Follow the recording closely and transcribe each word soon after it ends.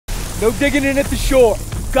No digging in at the shore.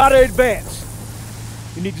 You've got to advance.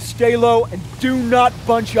 You need to stay low and do not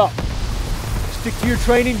bunch up. Stick to your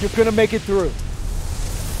training, you're gonna make it through.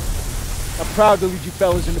 I'm proud to lead you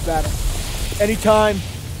fellas into battle. Anytime,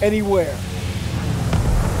 anywhere.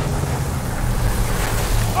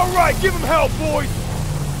 All right, give him hell, boys!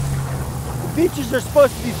 The beaches are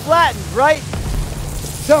supposed to be flattened, right?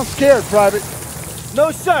 Sound scared, Private. No,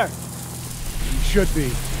 sir. You should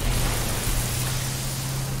be.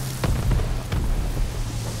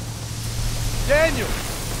 Daniel,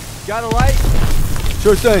 got a light?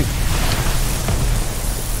 Sure thing.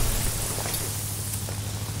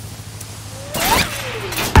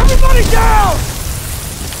 Everybody down!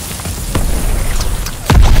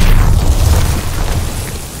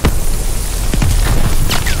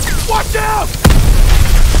 Watch out!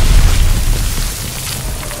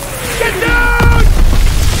 Get down!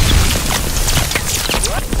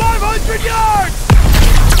 500 yards!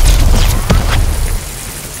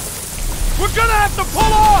 We're gonna have to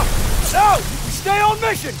pull off! No! Stay on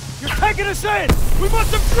mission! You're taking us in! We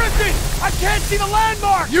must have drifted! I can't see the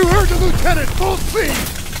landmark! You heard the lieutenant! Full speed!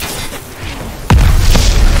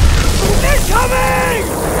 Incoming!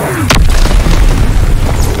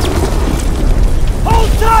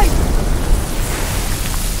 Hold tight!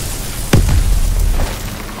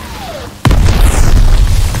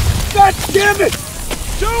 God damn it!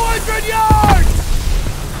 200 yards!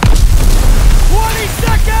 20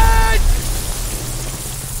 seconds!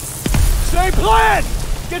 Same plan!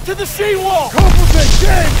 Get to the seawall! Completon,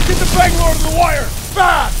 James, Get the Bangalore to the wire!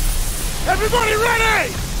 Fast! Everybody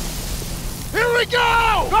ready! Here we go!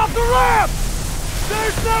 Off the ramp!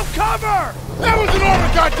 There's no cover! that was an order,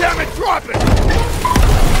 goddammit! Drop it!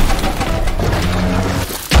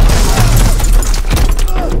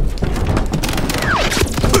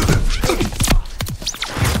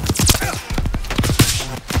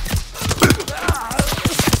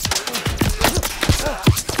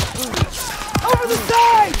 Over the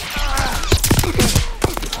side!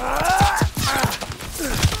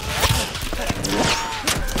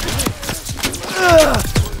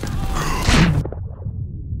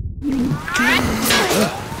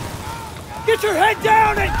 Get your head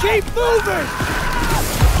down and keep moving!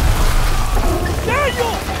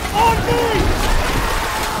 Daniel! On me!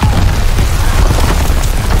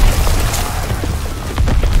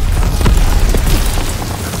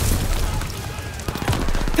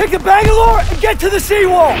 Take the Bangalore and get to the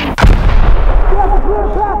seawall! You have a clear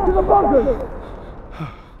path to the bunkers!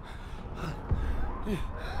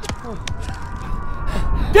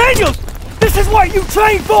 Daniels! This is what you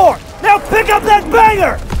trained for! Now pick up that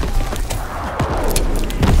banger!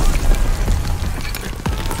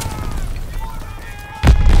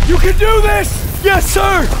 You can do this! Yes,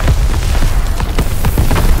 sir!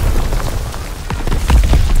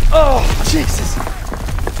 Oh, Jesus!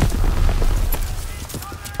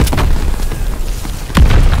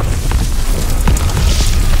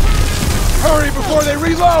 Hurry before they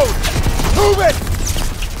reload! Move it!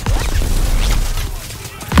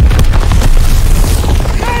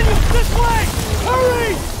 Daniel, this way!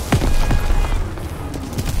 Hurry!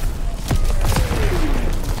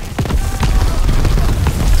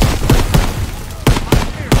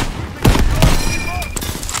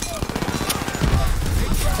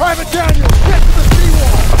 Private Daniel, get to the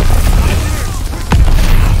seawall!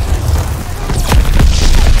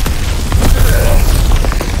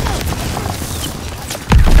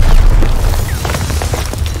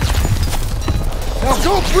 Now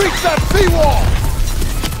go breach that seawall!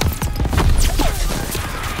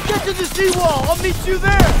 Get to the seawall! I'll meet you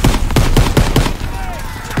there!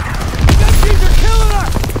 These are killing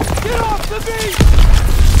us! Get off the beach!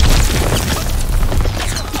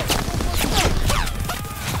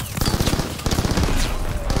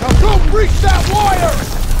 Now go breach that wire!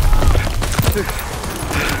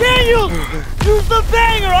 Daniel! Use the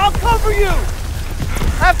banger! I'll cover you!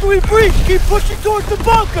 After we breach, keep pushing towards the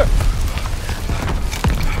bunker!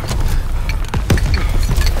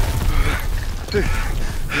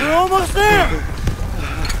 We're almost there!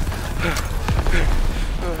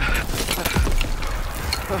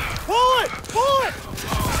 Pull it! Pull it!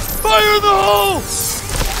 Fire in the hole!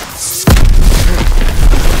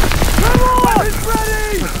 Come on! It's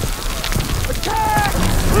ready! Attack!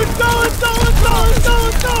 Let's go! Let's go! Let's go! Let's go!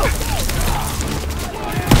 Let's go!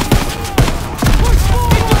 Push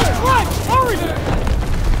forward! Right! Hurry!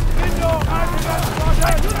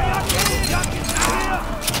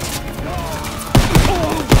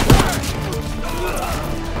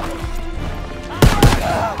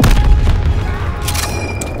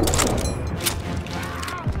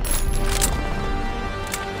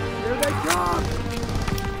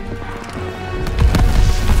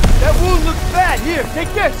 here, take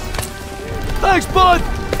this! Thanks, bud!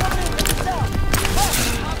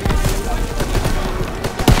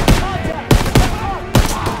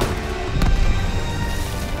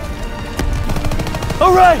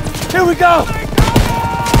 All right, here we go!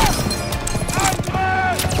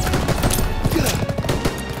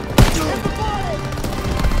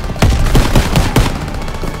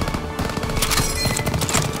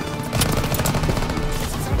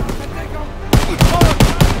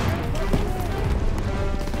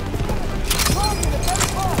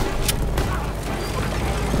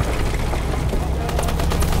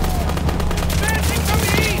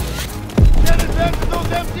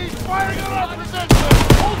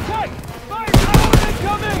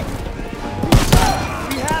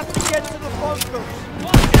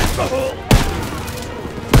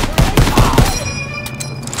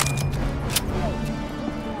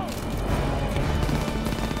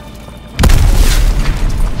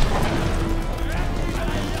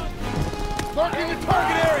 Marking the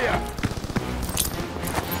target area!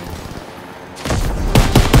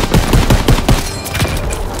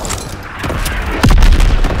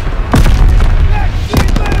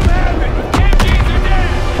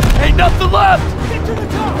 Ain't nothing left! Get to the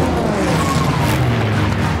top!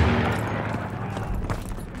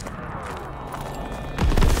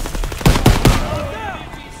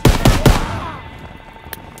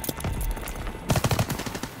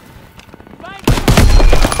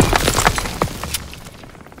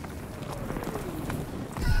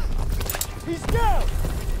 He's down!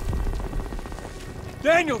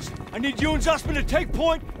 Daniels, I need you and Zussman to take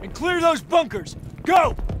point and clear those bunkers.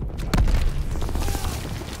 Go!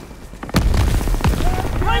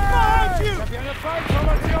 Right behind you!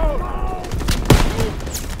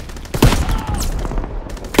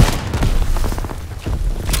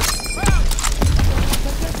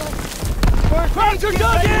 Crowds are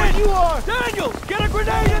dug in! You are! Daniels, get a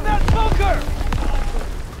grenade in that bunker!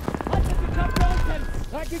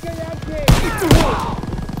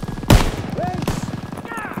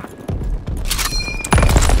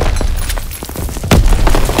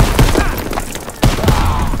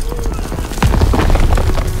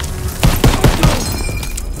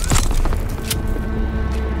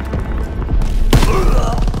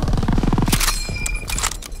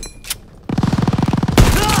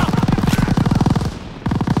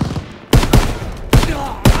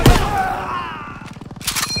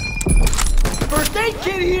 First aid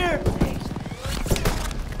kit here!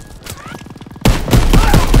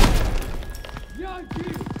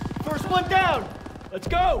 First one down! Let's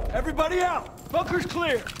go! Everybody out! Bunker's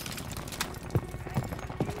clear!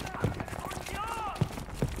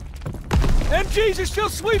 MGs are still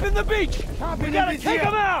sweeping the beach! We gotta take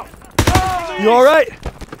them out! You alright?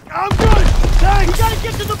 I'm good! Thanks! We gotta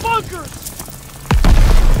get to the bunkers!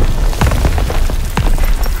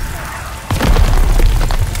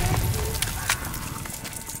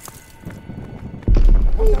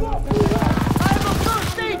 I have a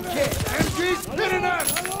first aid kit! MG's spinning us!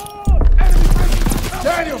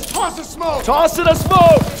 Daniels, toss the smoke! Toss it a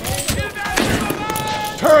smoke!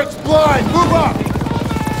 Turret's blind! Move up!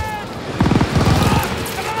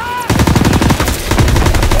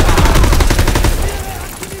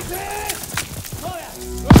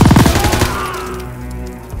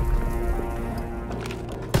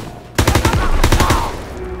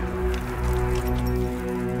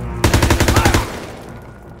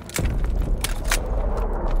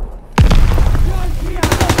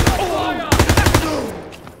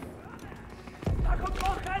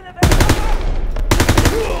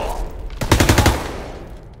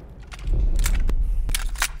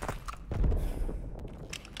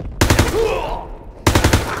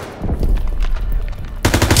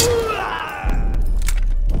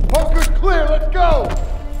 Bunker's clear, let's go!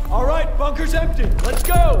 All right, bunker's empty. Let's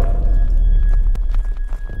go!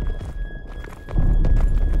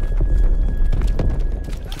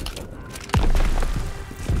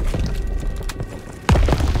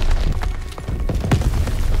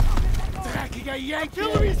 He got yanked!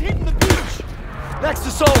 Hillary's hitting the beach! Next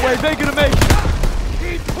assault wave, make it a major.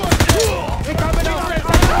 Keep pushing! Incoming out!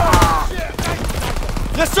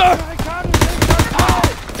 Yes, sir!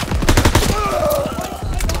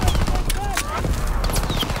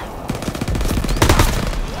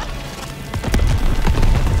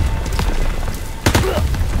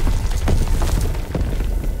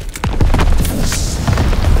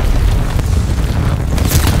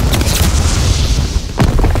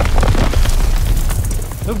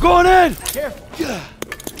 I'm going in! Careful!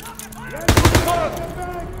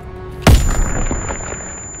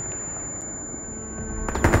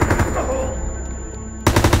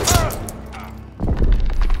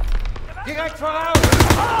 Direkt voraus!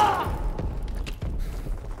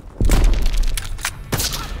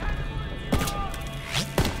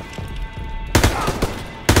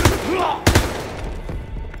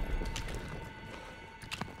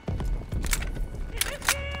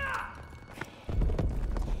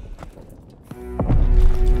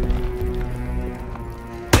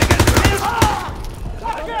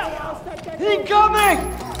 Incoming!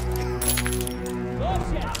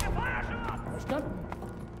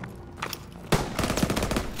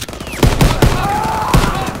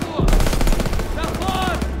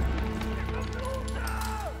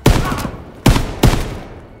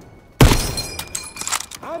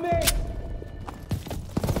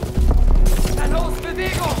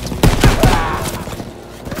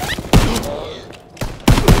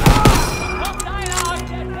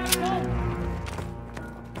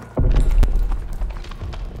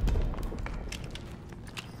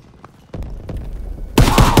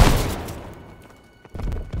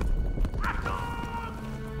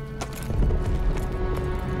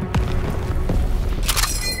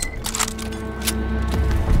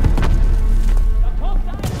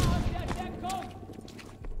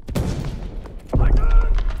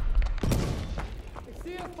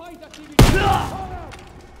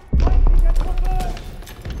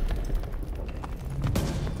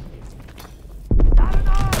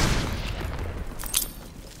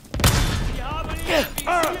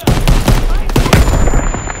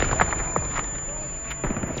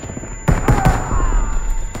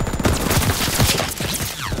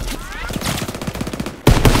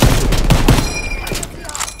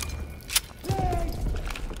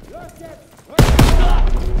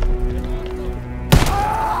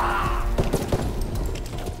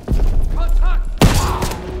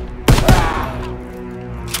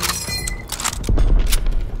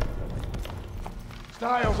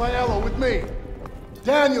 Stiles, Aiello, with me.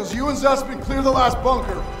 Daniels, you and Zussman clear the last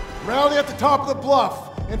bunker. Rally at the top of the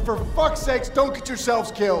bluff. And for fuck's sakes, don't get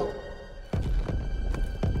yourselves killed.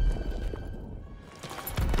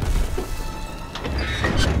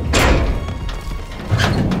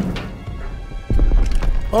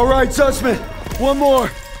 All right, Zussman. One more.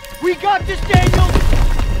 We got this, Daniels!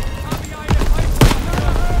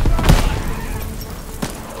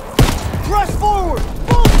 Press forward!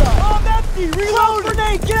 Bullseye! I'm empty! Reload!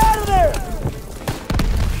 Grenade! Get out of there!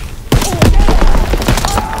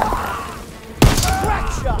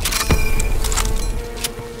 Crack shot!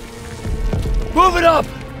 Move it up!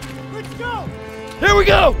 Let's go! Here we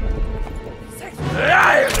go!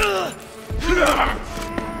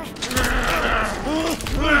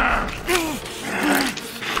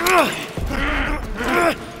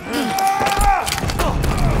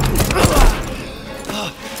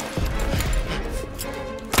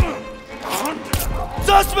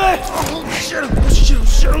 Zussman! Oh shit! Oh shit! Oh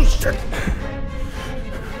shit! Oh shit!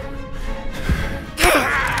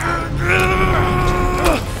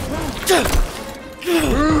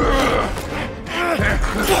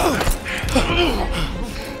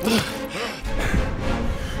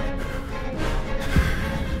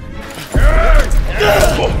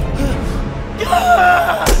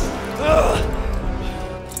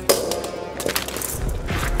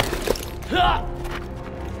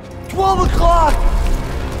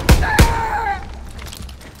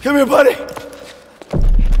 Come here, buddy.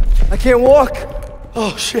 I can't walk.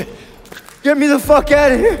 Oh, shit. Get me the fuck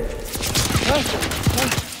out of here.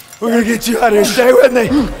 We're gonna get you out of here. Stay with me.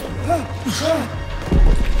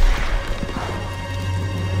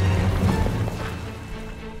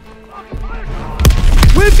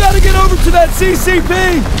 We've got to get over to that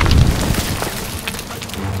CCP.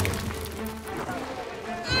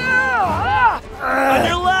 On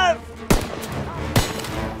your left.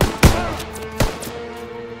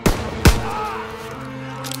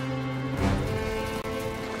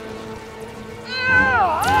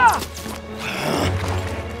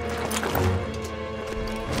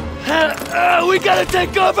 We gotta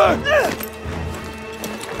take cover!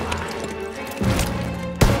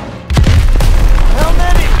 How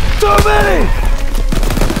many? So many!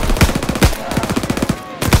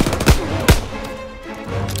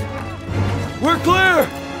 We're clear!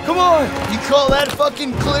 Come on! You call that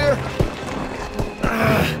fucking clear?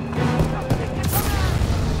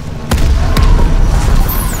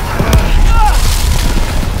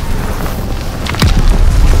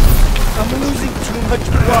 I'm losing too much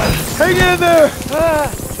blood. Hang in there!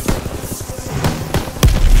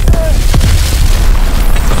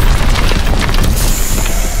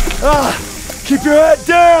 Keep your head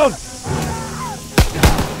down!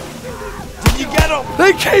 Did you get them?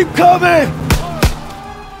 They keep coming!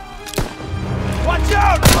 Watch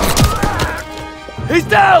out! He's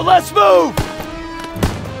down! Let's move!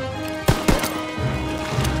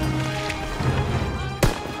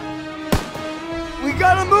 We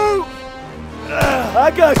gotta move! I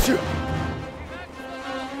got you!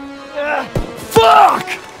 Fuck!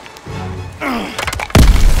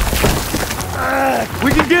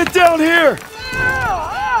 We can get down here!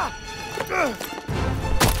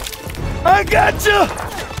 I got you!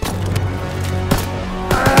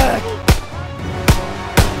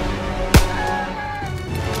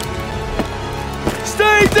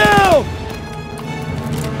 Stay down!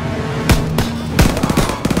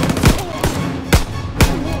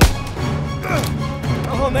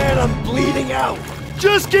 Oh man, I'm bleeding out.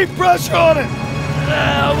 Just keep pressure on it.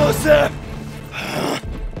 Almost there.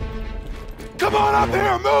 Come on up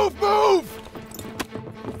here, move, move!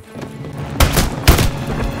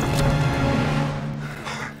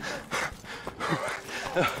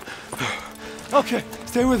 Okay,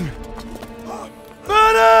 stay with me.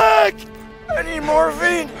 Medic! I need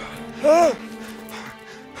morphine!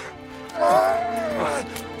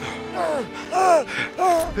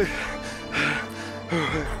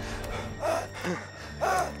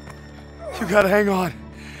 You gotta hang on.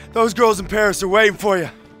 Those girls in Paris are waiting for you.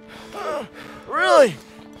 Really?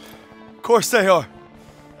 Of course they are.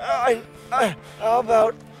 How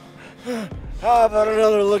about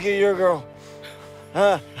another look at your girl?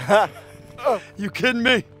 You kidding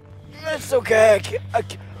me? It's okay. I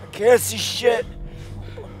can't see shit.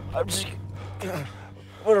 I'm just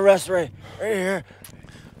gonna rest right here.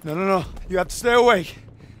 No. You have to stay awake.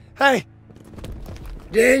 Hey,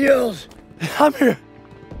 Daniels! I'm here.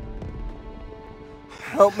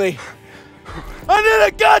 Help me. I need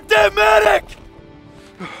a goddamn medic!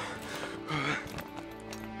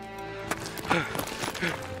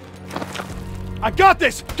 I got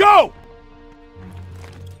this! Go!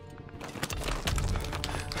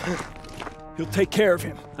 He'll take care of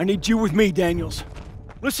him. I need you with me, Daniels.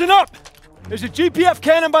 Listen up! There's a GPF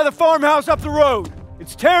cannon by the farmhouse up the road.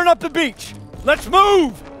 It's tearing up the beach. Let's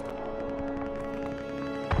move!